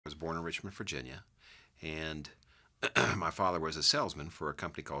born in Richmond, Virginia, and my father was a salesman for a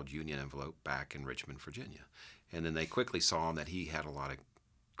company called Union Envelope back in Richmond, Virginia. And then they quickly saw that he had a lot of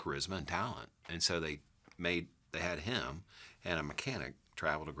charisma and talent, and so they had him and a mechanic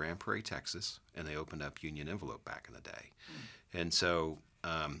travel to Grand Prairie, Texas, and they opened up Union Envelope back in the day. And so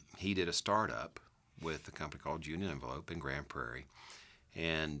he did a startup with a company called Union Envelope in Grand Prairie,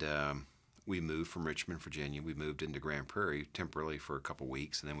 and we moved from Richmond, Virginia. We moved into Grand Prairie temporarily for a couple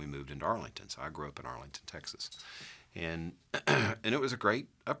weeks, and then we moved into Arlington. So I grew up in Arlington, Texas. And and it was a great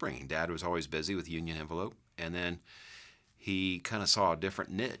upbringing. Dad was always busy with Union Envelope, and then he kind of saw a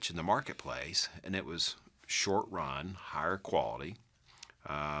different niche in the marketplace, and it was short run, higher quality,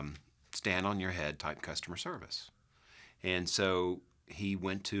 stand on your head type customer service. And so he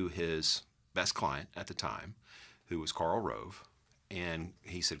went to his best client at the time, who was Carl Rove, and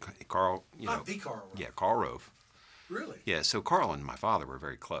he said, Carl, Not the Carl Rove. Yeah, Carl Rove. Really? Yeah, so Carl and my father were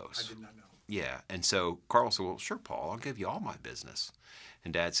very close. I did not know. Yeah, and so Carl said, well, sure, Paul, I'll give you all my business.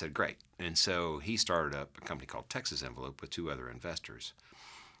 And Dad said, great. And so he started up a company called Texas Envelope with 2 other investors,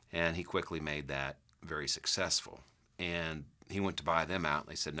 and he quickly made that very successful. And he went to buy them out,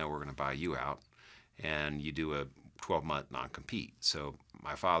 and they said, no, we're going to buy you out, and you do a 12-month non-compete. So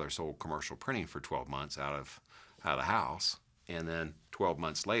my father sold commercial printing for 12 months out of the house, and then 12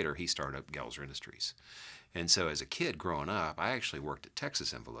 months later, he started up Goelzer Industries. And so as a kid growing up, I actually worked at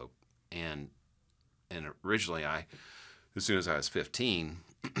Texas Envelope, and originally as soon as I was 15,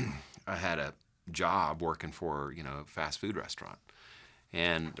 I had a job working for, a fast food restaurant.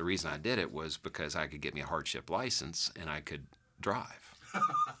 And the reason I did it was because I could get me a hardship license and I could drive,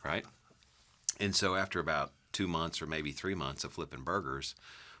 right? And so after about 2 months or maybe 3 months of flipping burgers,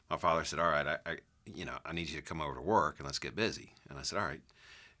 my father said, all right, I need you to come over to work and let's get busy. And I said, all right.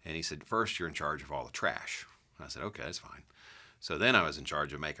 And he said, first, you're in charge of all the trash. And I said, okay, that's fine. So then I was in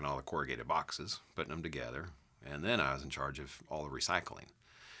charge of making all the corrugated boxes, putting them together. And then I was in charge of all the recycling.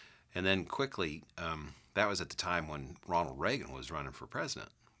 And then quickly, that was at the time when Ronald Reagan was running for president.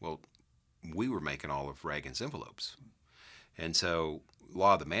 Well, we were making all of Reagan's envelopes. And so a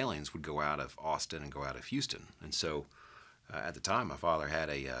lot of the mailings would go out of Austin and go out of Houston. And so at the time, my father had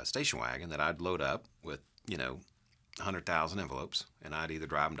a station wagon that I'd load up with, 100,000 envelopes, and I'd either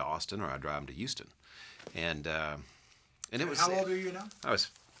drive them to Austin or I'd drive them to Houston. And it was. How old are you now? I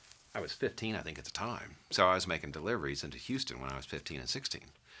was 15, I think, at the time. So I was making deliveries into Houston when I was 15 and 16.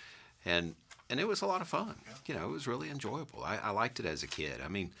 And it was a lot of fun. Yeah. It was really enjoyable. I liked it as a kid. I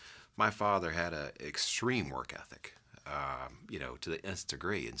mean, my father had an extreme work ethic, to the nth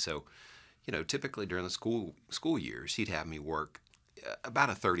degree. And so, typically during the school years, he'd have me work about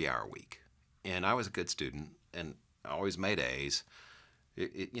a 30-hour week. And I was a good student, and I always made A's,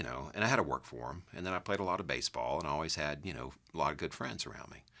 and I had to work for him. And then I played a lot of baseball, and I always had, a lot of good friends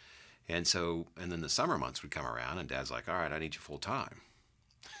around me. And then the summer months would come around, and Dad's like, all right, I need you full time.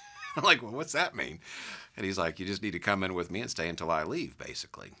 I'm like, well, what's that mean? And he's like, you just need to come in with me and stay until I leave,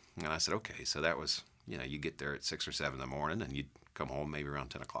 basically. And I said, okay. So that was, you get there at 6 or 7 in the morning, and you'd come home maybe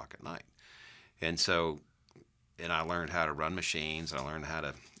around 10 o'clock at night. And I learned how to run machines. I learned how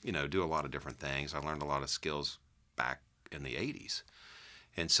to, do a lot of different things. I learned a lot of skills back in the 80s.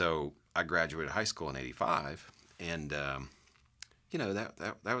 And so I graduated high school in 85, and,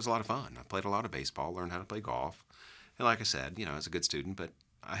 that was a lot of fun. I played a lot of baseball, learned how to play golf. And like I said, I was a good student, but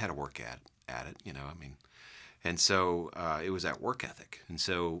I had to work at it, And so it was that work ethic. And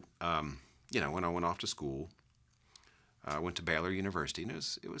so, when I went off to school, I went to Baylor University, and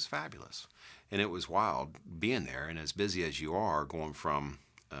it was fabulous. And it was wild being there. And as busy as you are going from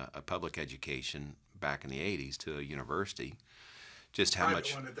a public education back in the 80s to a university, just how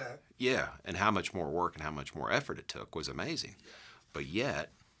much, one at that. Yeah, and how much more work and how much more effort it took was amazing. Yeah. But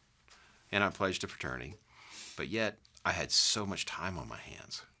yet, and I pledged to fraternity, but yet I had so much time on my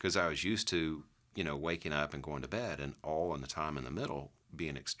hands because I was used to, waking up and going to bed, and all in the time in the middle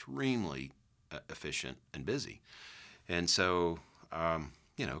being extremely efficient and busy. And so,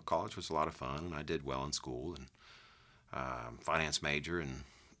 college was a lot of fun, and I did well in school, and finance major and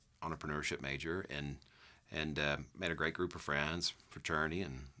entrepreneurship major, and made a great group of friends, fraternity,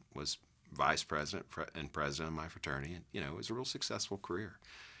 and was vice president and president of my fraternity. And, it was a real successful career.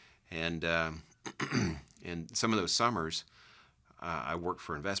 And and some of those summers, I worked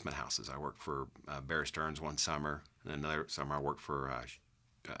for investment houses. I worked for Bear Stearns one summer, and another summer I worked for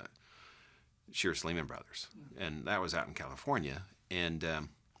Shears Lehman Brothers, and that was out in California. And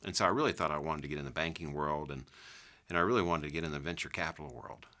so I really thought I wanted to get in the banking world, and I really wanted to get in the venture capital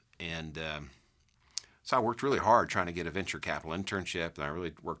world. And so I worked really hard trying to get a venture capital internship, and I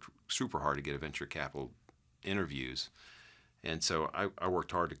really worked super hard to get a venture capital interviews. And so I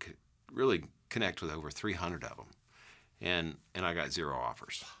worked hard to really connect with over 300 of them, and I got 0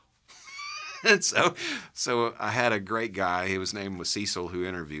 offers. And so I had a great guy. His name was Cecil, who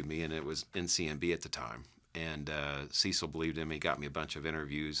interviewed me, and it was NCMB at the time. And Cecil believed in me, got me a bunch of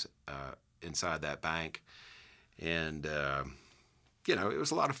interviews inside that bank, and you know, it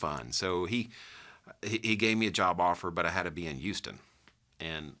was a lot of fun. So he gave me a job offer, but I had to be in Houston,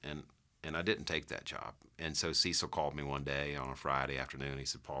 and I didn't take that job. And so Cecil called me one day on a Friday afternoon. He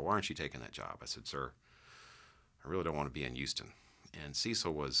said, "Paul, why aren't you taking that job?" I said, "Sir, I really don't want to be in Houston." And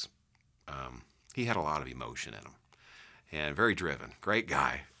Cecil was, he had a lot of emotion in him, and very driven, great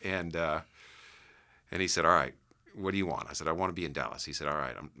guy. And he said, "All right, what do you want?" I said, "I want to be in Dallas." He said, "All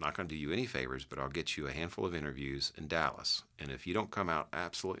right, I'm not going to do you any favors, but I'll get you a handful of interviews in Dallas. And if you don't come out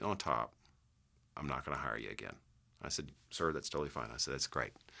absolutely on top, I'm not going to hire you again." I said, "Sir, that's totally fine." I said, "That's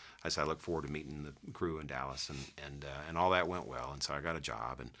great." I said, "I look forward to meeting the crew in Dallas," and all that went well. And so I got a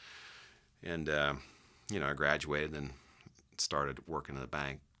job, and you know, I graduated and started working in the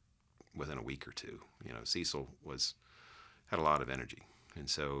bank within a week or two. You know, Cecil had a lot of energy, and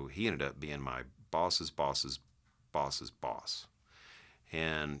so he ended up being my boss's boss's boss's boss.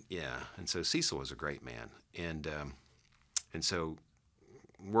 And yeah, and so Cecil was a great man, and so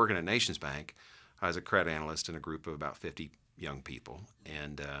working at Nations Bank, I was a credit analyst in a group of about 50 young people,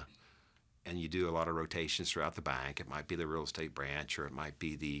 and you do a lot of rotations throughout the bank. It might be the real estate branch, or it might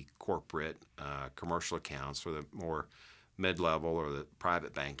be the corporate commercial accounts, or the more mid-level, or the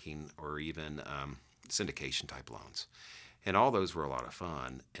private banking, or even syndication type loans. And all those were a lot of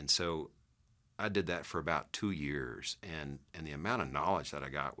fun. And so I did that for about 2 years, and the amount of knowledge that I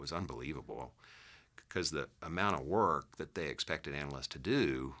got was unbelievable, because the amount of work that they expected analysts to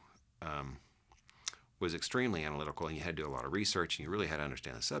do was extremely analytical, and you had to do a lot of research, and you really had to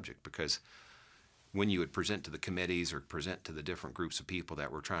understand the subject, because when you would present to the committees or present to the different groups of people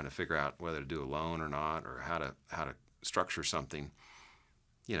that were trying to figure out whether to do a loan or not, or how to structure something,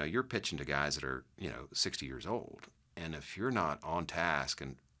 you know, you're pitching to guys that are, you know, 60 years old, and if you're not on task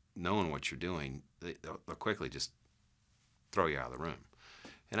and knowing what you're doing, they'll quickly just throw you out of the room.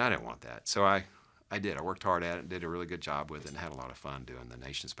 And I didn't want that, so I did. I worked hard at it, did a really good job with it, and had a lot of fun doing the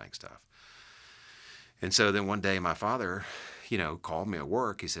Nations Bank stuff. And so then one day my father, you know, called me at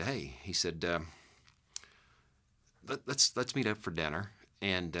work. He said, "Hey," he said, let's meet up for dinner,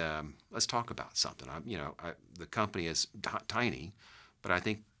 and let's talk about something. The company is tiny, but I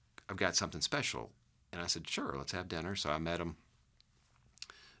think I've got something special." And I said, "Sure, let's have dinner." So I met him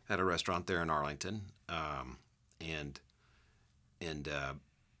at a restaurant there in Arlington, and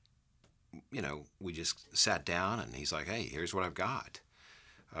you know, we just sat down, and he's like, "Hey, here's what I've got.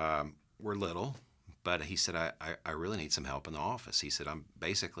 We're little, but," he said, I really need some help in the office. He said, "I'm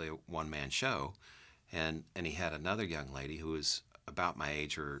basically a one-man show." And he had another young lady who was about my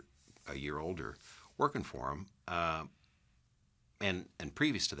age or a year older working for him. And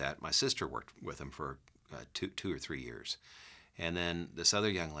previous to that, my sister worked with him for 2 or 3 years. And then this other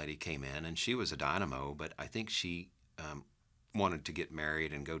young lady came in, and she was a dynamo, but I think she wanted to get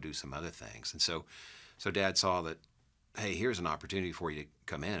married and go do some other things. And so Dad saw that, "Hey, here's an opportunity for you to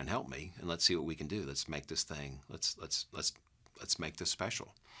come in and help me, and let's see what we can do. Let's make this thing. Let's make this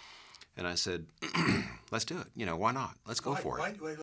special." And I said, "Let's do it. You know, why not? Let's go for it."